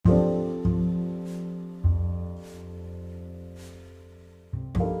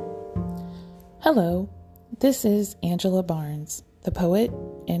Hello, this is Angela Barnes, the poet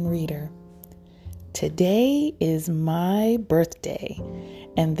and reader. Today is my birthday,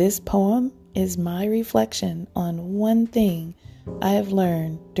 and this poem is my reflection on one thing I have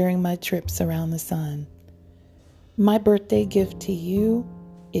learned during my trips around the sun. My birthday gift to you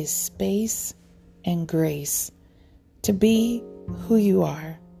is space and grace to be who you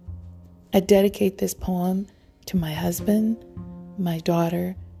are. I dedicate this poem to my husband, my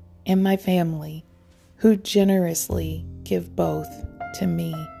daughter, and my family, who generously give both to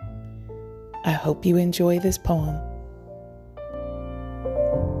me. I hope you enjoy this poem.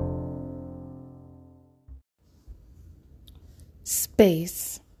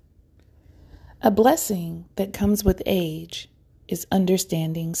 Space. A blessing that comes with age is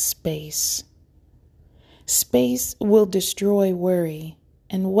understanding space. Space will destroy worry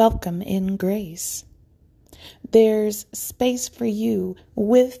and welcome in grace. There's space for you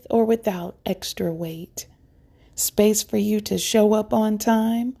with or without extra weight. Space for you to show up on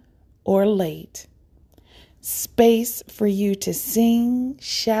time or late. Space for you to sing,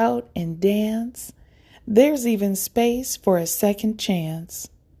 shout, and dance. There's even space for a second chance.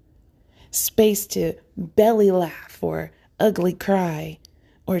 Space to belly laugh or ugly cry,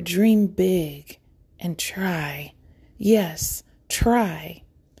 or dream big and try. Yes, try.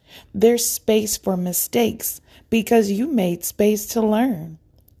 There's space for mistakes because you made space to learn.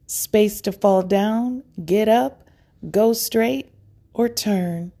 Space to fall down, get up, go straight, or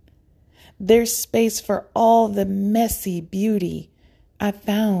turn. There's space for all the messy beauty I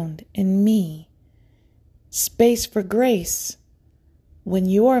found in me. Space for grace when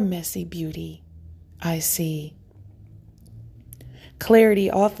your messy beauty I see. Clarity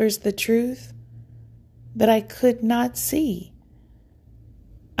offers the truth that I could not see.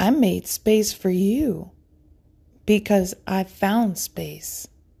 I made space for you because I found space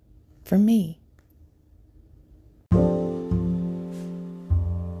for me.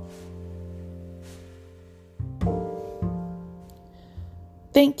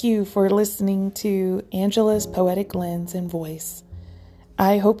 Thank you for listening to Angela's Poetic Lens and Voice.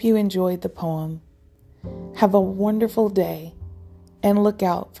 I hope you enjoyed the poem. Have a wonderful day and look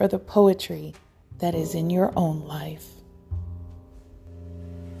out for the poetry that is in your own life.